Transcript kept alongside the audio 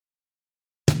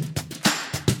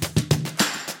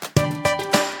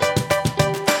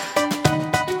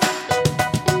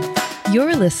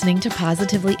You're listening to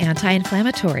Positively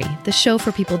Anti-Inflammatory, the show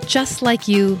for people just like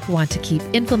you who want to keep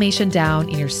inflammation down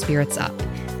and your spirits up.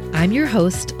 I'm your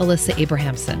host, Alyssa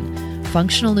Abrahamson,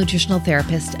 functional nutritional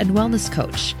therapist and wellness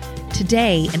coach.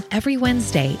 Today and every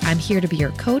Wednesday, I'm here to be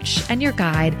your coach and your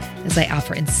guide as I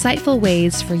offer insightful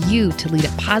ways for you to lead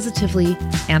a positively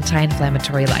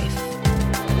anti-inflammatory life.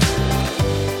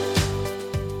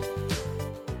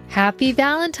 Happy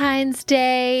Valentine's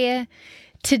Day!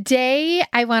 Today,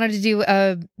 I wanted to do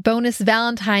a bonus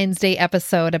Valentine's Day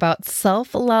episode about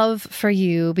self-love for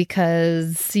you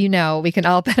because, you know, we can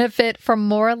all benefit from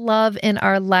more love in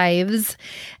our lives,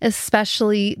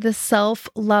 especially the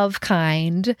self-love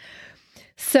kind.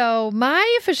 So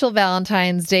my official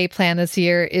Valentine's Day plan this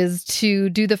year is to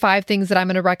do the 5 things that I'm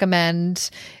going to recommend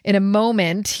in a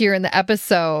moment here in the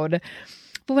episode.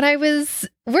 But when I was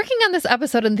working on this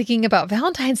episode and thinking about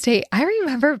Valentine's Day, I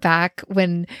remember back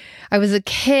when I was a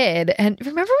kid, and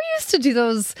remember we used to do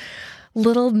those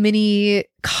little mini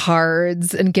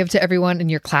cards and give to everyone in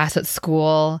your class at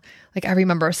school. Like I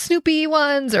remember Snoopy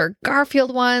ones or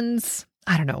Garfield ones.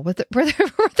 I don't know. Were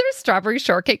there strawberry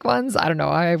shortcake ones? I don't know.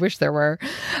 I wish there were.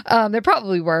 There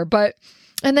probably were.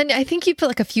 And then I think you put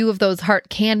like a few of those heart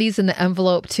candies in the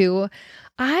envelope too.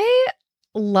 I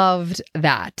loved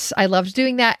that. I loved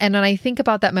doing that. And when I think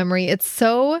about that memory, it's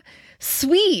so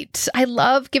sweet. I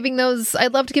loved giving those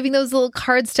little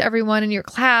cards to everyone in your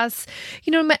class.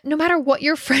 You know, no matter what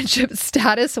your friendship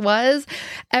status was,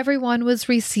 everyone was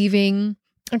receiving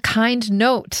a kind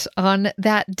note on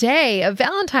that day, of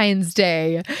Valentine's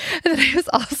Day. And then I was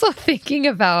also thinking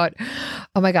about,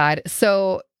 oh my God.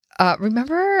 So,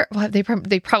 remember, well, they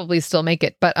probably still make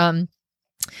it, but,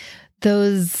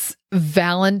 those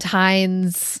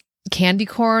Valentine's candy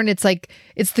corn. It's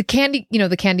the candy, you know,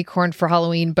 the candy corn for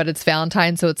Halloween, but it's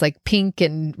Valentine. So it's like pink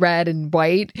and red and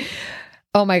white.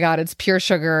 Oh my God, it's pure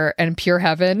sugar and pure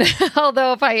heaven.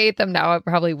 Although if I ate them now, I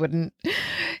probably wouldn't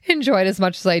enjoy it as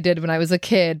much as I did when I was a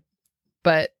kid.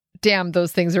 But damn,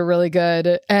 those things are really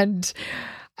good. And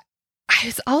I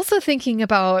was also thinking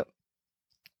about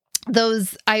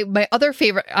my other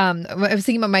favorite, I was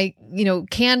thinking about my,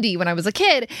 candy when I was a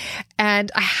kid,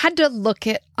 and I had to look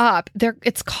it up.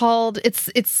 It's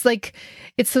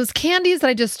those candies that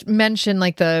I just mentioned,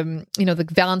 like the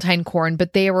Valentine corn,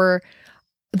 but I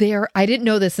didn't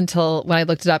know this until when I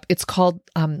looked it up. It's called,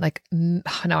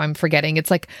 now I'm forgetting.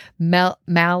 It's like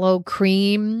mallow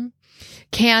cream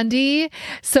candy.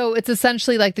 So it's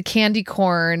essentially like the candy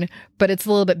corn, but it's a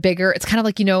little bit bigger. It's kind of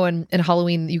like, in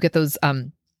Halloween, you get those,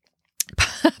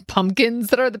 pumpkins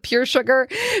that are the pure sugar.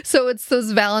 So it's those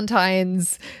the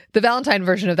Valentine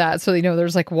version of that. So,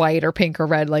 there's like white or pink or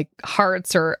red, like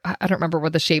hearts, or I don't remember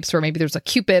what the shapes were. Maybe there's a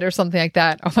Cupid or something like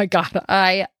that. Oh my God.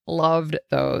 I loved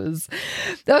those.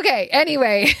 Okay.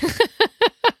 Anyway,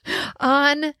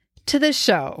 on to the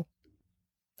show.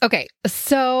 Okay.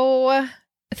 So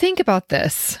think about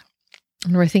this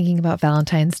when we're thinking about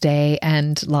Valentine's Day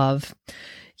and love.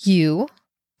 You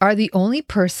are the only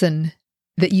person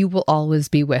that you will always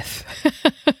be with.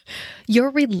 Your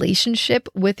relationship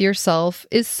with yourself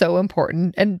is so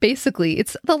important. And basically,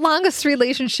 it's the longest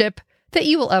relationship that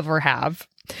you will ever have.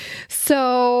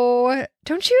 So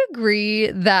don't you agree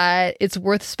that it's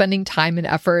worth spending time and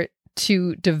effort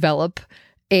to develop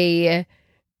a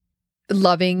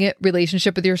loving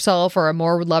relationship with yourself, or a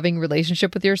more loving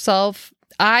relationship with yourself?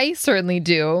 I certainly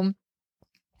do.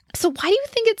 So why do you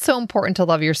think it's so important to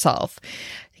love yourself?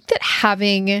 I think that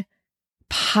having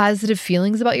positive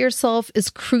feelings about yourself is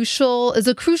a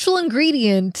crucial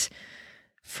ingredient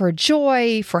for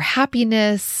joy, for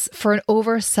happiness, for an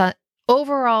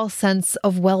overall sense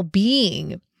of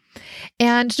well-being.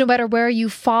 And no matter where you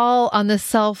fall on the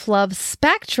self-love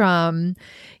spectrum,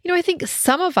 I think for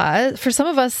some of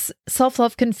us,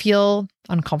 self-love can feel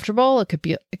uncomfortable. It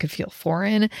could feel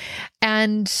foreign.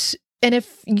 And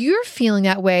if you're feeling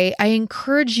that way, I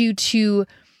encourage you to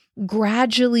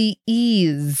gradually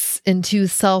ease into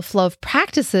self-love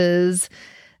practices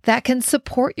that can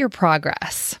support your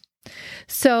progress.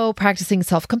 So practicing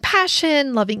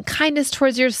self-compassion, loving kindness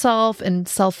towards yourself, and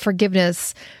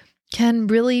self-forgiveness can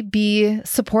really be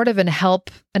supportive and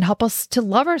help us to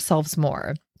love ourselves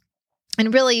more.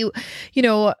 And really,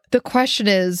 the question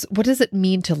is, what does it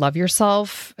mean to love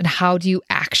yourself? And how do you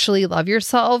actually love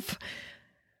yourself?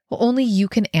 Well, only you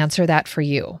can answer that for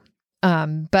you.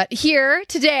 But here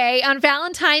today on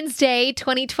Valentine's Day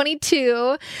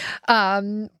 2022,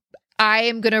 I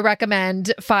am going to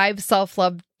recommend 5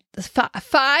 self-love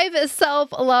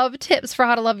tips for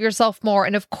how to love yourself more.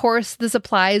 And of course, this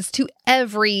applies to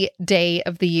every day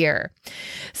of the year.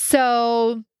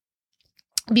 So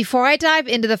before I dive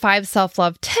into the 5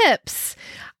 self-love tips,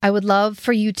 I would love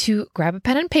for you to grab a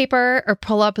pen and paper or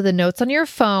pull up the notes on your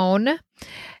phone,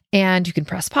 and you can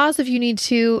press pause if you need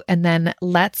to, and then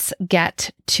let's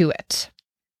get to it.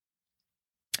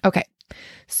 Okay,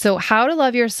 so how to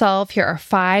love yourself. Here are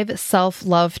 5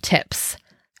 self-love tips.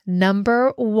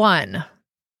 Number 1,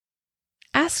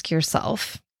 ask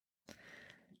yourself,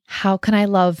 how can I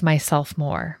love myself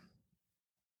more?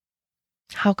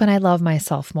 How can I love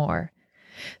myself more?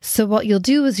 So what you'll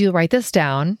do is you'll write this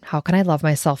down. How can I love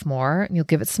myself more? And you'll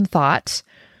give it some thought.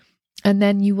 And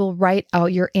then you will write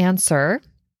out your answer.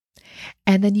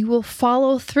 And then you will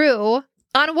follow through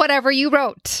on whatever you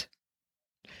wrote.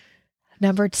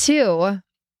 Number 2,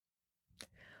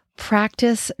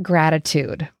 practice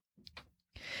gratitude.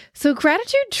 So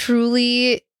gratitude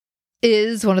truly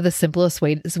is one of the simplest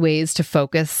ways to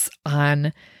focus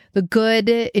on the good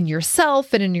in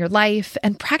yourself and in your life.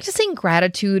 And practicing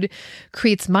gratitude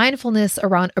creates mindfulness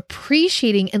around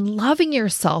appreciating and loving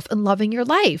yourself and loving your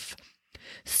life.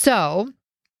 So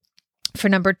for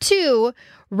number 2,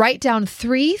 write down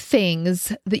 3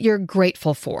 things that you're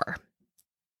grateful for.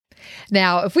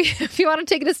 Now, if you want to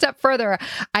take it a step further,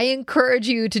 I encourage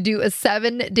you to do a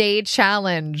 7-day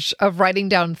challenge of writing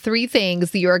down 3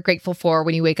 things that you are grateful for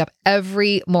when you wake up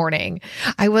every morning.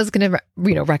 I was going to,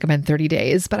 recommend 30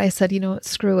 days, but I said,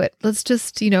 screw it. Let's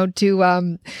just,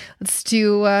 let's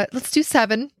do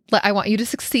 7. I want you to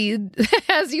succeed,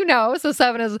 as you know. So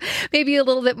 7 is maybe a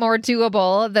little bit more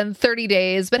doable than 30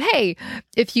 days. But hey,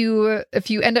 if you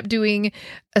end up doing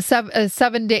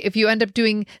if you end up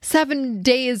doing 7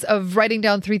 days of writing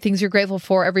down 3 things you're grateful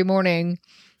for every morning,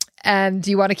 and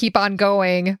you want to keep on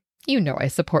going, I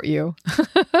support you.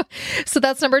 So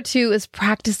that's number 2, is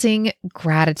practicing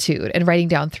gratitude and writing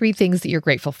down 3 things that you're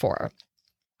grateful for.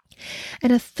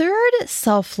 And a third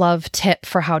self-love tip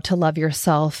for how to love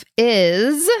yourself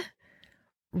is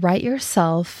write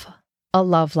yourself a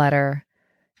love letter.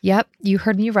 Yep, you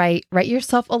heard me right. Write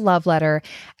yourself a love letter,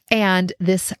 and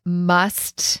this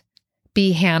must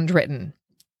be handwritten.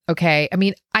 Okay? I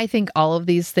mean, I think all of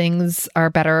these things are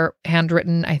better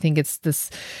handwritten. I think it's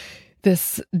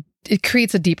it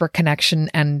creates a deeper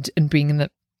connection and being in the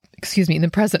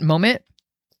present moment.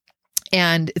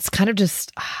 And it's kind of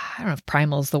just, I don't know if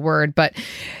primal is the word, but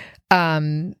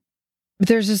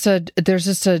there's just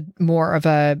a more of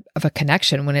a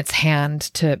connection when it's hand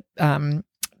to pen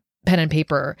and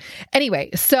paper. Anyway,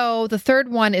 so the third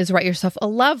one is write yourself a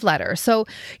love letter. So,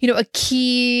 a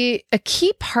key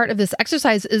part of this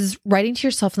exercise is writing to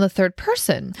yourself in the third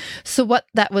person. So what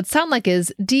that would sound like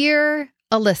is, dear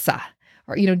Alyssa,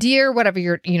 or, dear whatever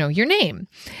your name.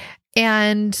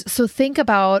 And so think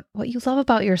about what you love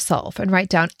about yourself and write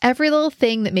down every little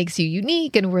thing that makes you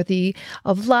unique and worthy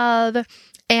of love.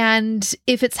 And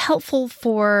if it's helpful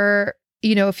for,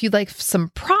 if you'd like some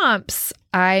prompts,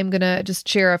 I'm going to just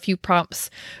share a few prompts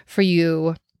for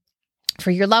you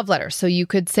for your love letter. So you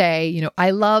could say,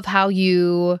 I love how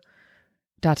you ...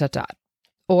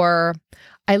 Or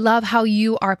I love how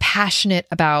you are passionate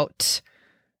about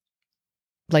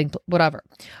blank, whatever.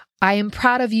 I am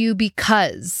proud of you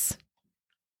because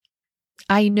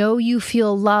I know you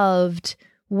feel loved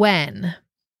when.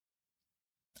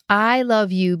 I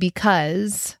love you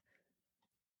because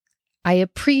I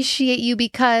appreciate you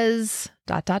because ...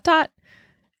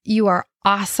 You are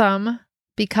awesome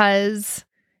because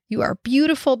you are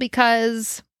beautiful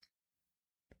because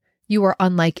you are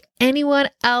unlike anyone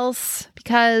else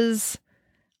because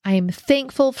I am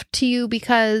thankful to you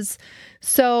because.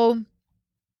 So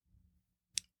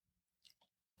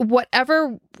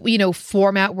whatever,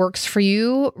 format works for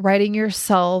you, writing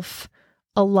yourself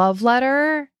a love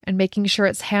letter and making sure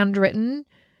it's handwritten,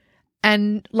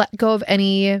 and let go of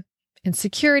any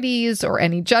insecurities or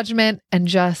any judgment and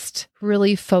just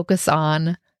really focus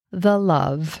on the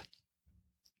love.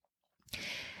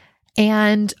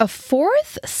 And a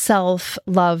fourth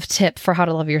self-love tip for how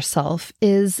to love yourself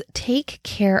is take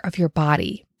care of your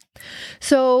body.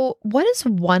 So what is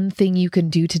one thing you can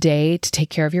do today to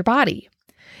take care of your body?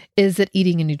 Is it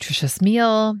eating a nutritious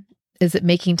meal? Is it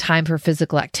making time for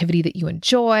physical activity that you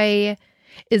enjoy?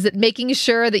 Is it making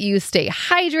sure that you stay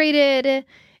hydrated?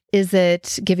 Is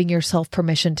it giving yourself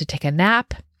permission to take a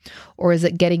nap? Or is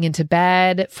it getting into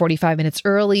bed 45 minutes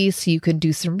early so you can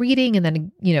do some reading and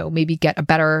then, maybe get a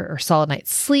better or solid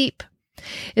night's sleep?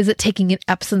 Is it taking an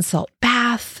Epsom salt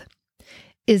bath?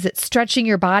 Is it stretching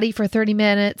your body for 30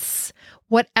 minutes?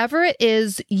 Whatever it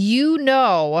is,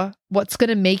 what's going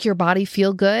to make your body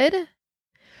feel good,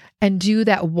 and do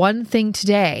that one thing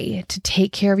today to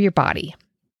take care of your body.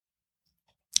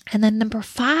 And then number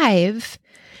 5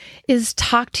 is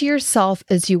talk to yourself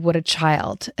as you would a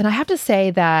child. And I have to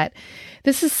say that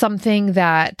this is something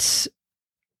that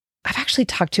I've actually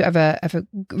talked to, I have a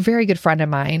very good friend of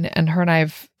mine, and her and I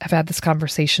have had this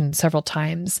conversation several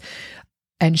times.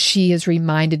 And she has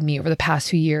reminded me over the past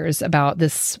few years about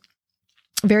this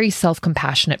very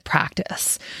self-compassionate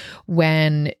practice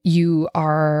when you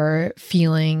are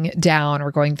feeling down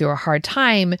or going through a hard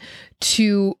time,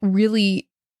 to really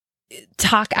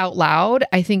talk out loud.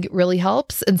 I think it really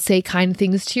helps, and say kind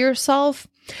things to yourself,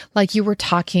 like you were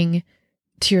talking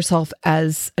to yourself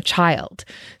as a child.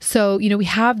 So, we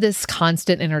have this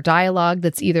constant inner dialogue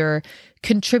that's either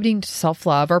contributing to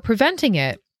self-love or preventing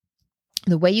it.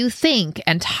 The way you think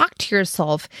and talk to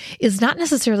yourself is not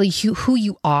necessarily who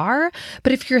you are,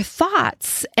 but if your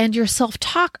thoughts and your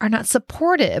self-talk are not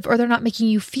supportive or they're not making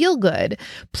you feel good,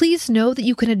 please know that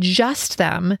you can adjust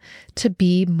them to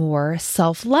be more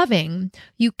self-loving.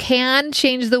 You can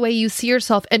change the way you see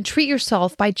yourself and treat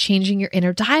yourself by changing your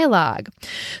inner dialogue.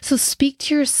 So speak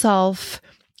to yourself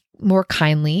more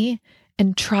kindly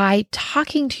and try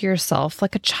talking to yourself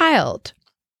like a child.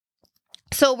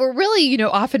 So we're really,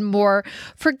 often more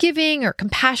forgiving or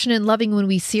compassionate and loving when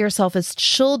we see ourselves as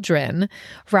children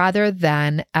rather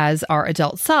than as our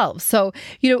adult selves. So,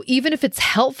 even if it's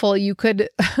helpful, you could,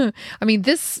 what I'm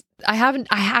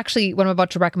about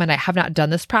to recommend, I have not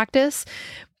done this practice,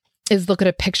 is look at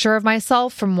a picture of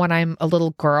myself from when I'm a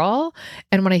little girl.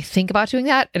 And when I think about doing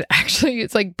that,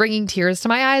 it's like bringing tears to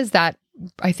my eyes. That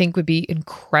I think would be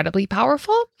incredibly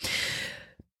powerful.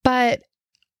 But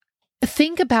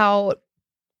think about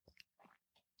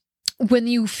when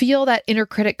you feel that inner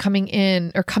critic coming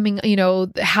in or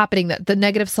happening, that the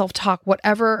negative self-talk,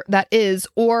 whatever that is,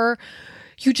 or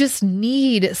you just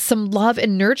need some love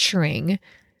and nurturing,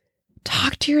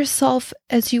 talk to yourself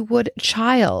as you would a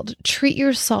child. Treat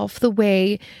yourself the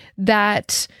way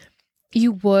that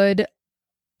you would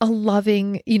a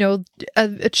loving,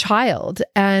 a child,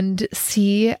 and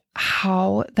see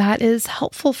how that is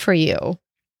helpful for you.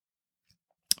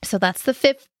 So that's the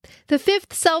fifth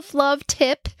self-love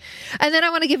tip. And then I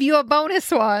want to give you a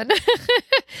bonus one.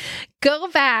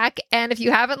 Go back, and if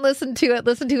you haven't listened to it,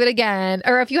 listen to it again.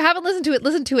 Or if you haven't listened to it,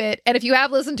 listen to it. And if you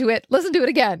have listened to it, listen to it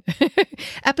again.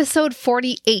 Episode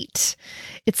 48.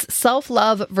 It's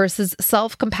self-love versus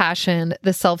self-compassion,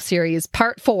 the self-series,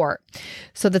 part 4.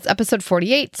 So that's episode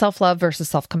 48, self-love versus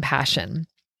self-compassion.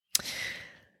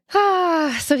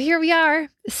 So here we are,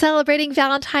 celebrating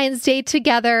Valentine's Day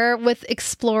together with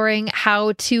exploring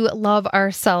how to love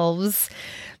ourselves.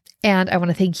 And I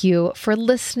want to thank you for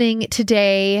listening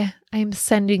today. I'm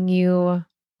sending you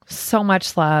so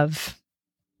much love.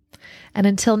 And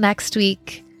until next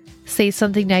week, say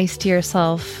something nice to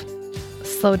yourself,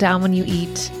 slow down when you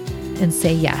eat, and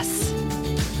say yes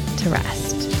to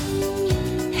rest.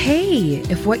 Hey,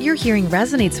 if what you're hearing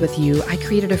resonates with you, I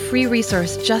created a free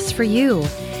resource just for you.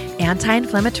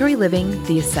 Anti-Inflammatory Living,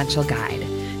 The Essential Guide.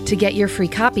 To get your free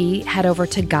copy, head over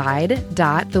to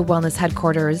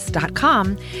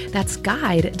guide.thewellnessheadquarters.com. That's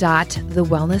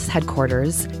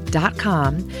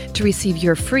guide.thewellnessheadquarters.com to receive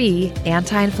your free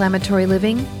Anti-Inflammatory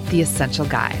Living, The Essential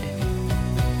Guide.